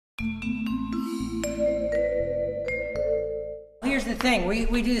the thing.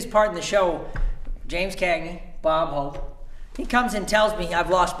 We do this part in the show. James Cagney, Bob Hope. He comes and tells me I've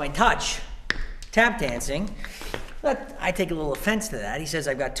lost my touch, tap dancing. But I take a little offense to that. He says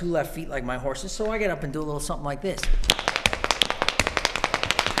I've got 2 left feet like my horses, so I get up and do a little something like this.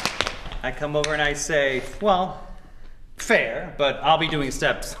 I come over and I say, well, fair, but I'll be doing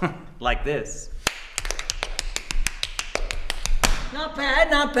steps like this. Not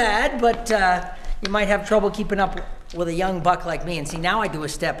bad, but you might have trouble keeping up with a young buck like me. And see, now I do a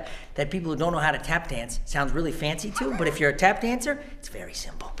step that people who don't know how to tap dance sounds really fancy to, but if you're a tap dancer, it's very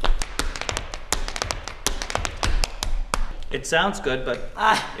simple. It sounds good, but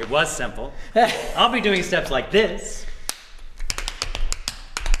it was simple. I'll be doing steps like this.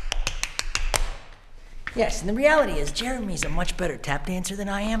 Yes, and the reality is Jeremy's a much better tap dancer than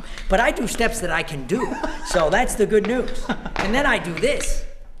I am, but I do steps that I can do, so that's the good news. And then I do this.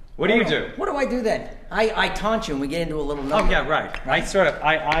 What do you do? What do I do then? I taunt you and we get into a little number. Oh, yeah, right.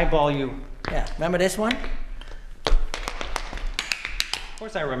 I eyeball you. Yeah, remember this one? Of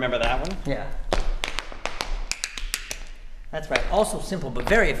course I remember that one. Yeah. That's right. Also simple, but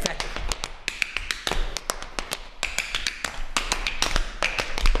very effective.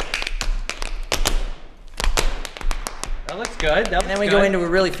 That looks good. And then we go into a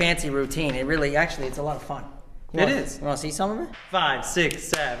really fancy routine. It really, actually, it's a lot of fun. It is. You want to see some of it? 5, 6,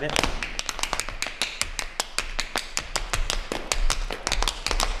 7. Watch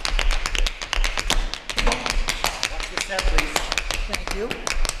the step, please. Thank you.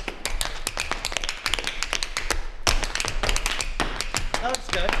 That looks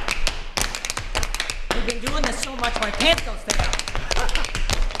good. We've been doing this so much, my pants don't stick out.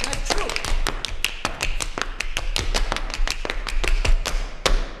 That's true.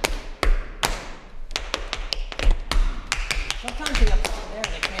 Sometimes they up there,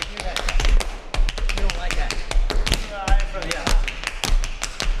 they can't hear that stuff. You don't like that. Yeah.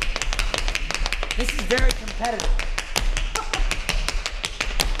 This is very competitive.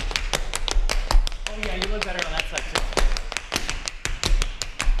 Oh yeah, you look better on that side too.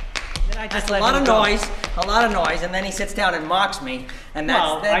 That's a lot of noise, and then he sits down and mocks me, and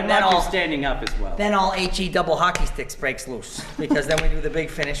that's I mock you standing up as well. Then all HE double hockey sticks breaks loose, because then we do the big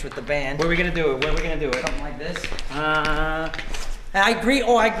finish with the band. Where are we gonna do it? Where are we gonna do it? Something like this. And I agree.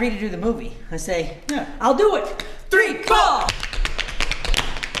 Oh, I agree to do the movie. I say, yeah, I'll do it. 3, call.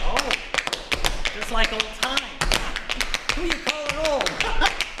 Oh, just like old times. Who you calling old?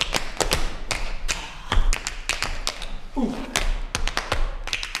 Ooh.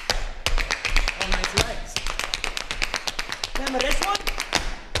 Oh, nice legs. Remember this one?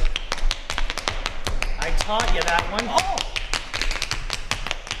 I taught you that one. Oh.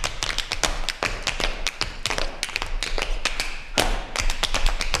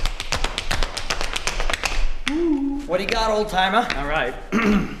 What do you got, old timer? All right.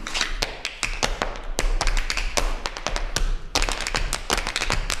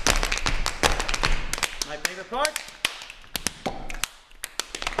 My favorite part.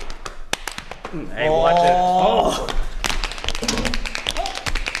 Hey, watch it. Oh.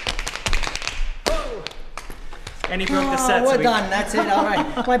 And he broke the set. We're done. That's it. All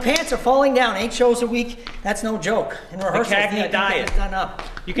right. My pants are falling down. 8 shows a week. That's no joke. In rehearsal, Cagney diet. Done up.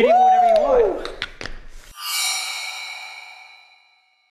 You can eat whatever you want.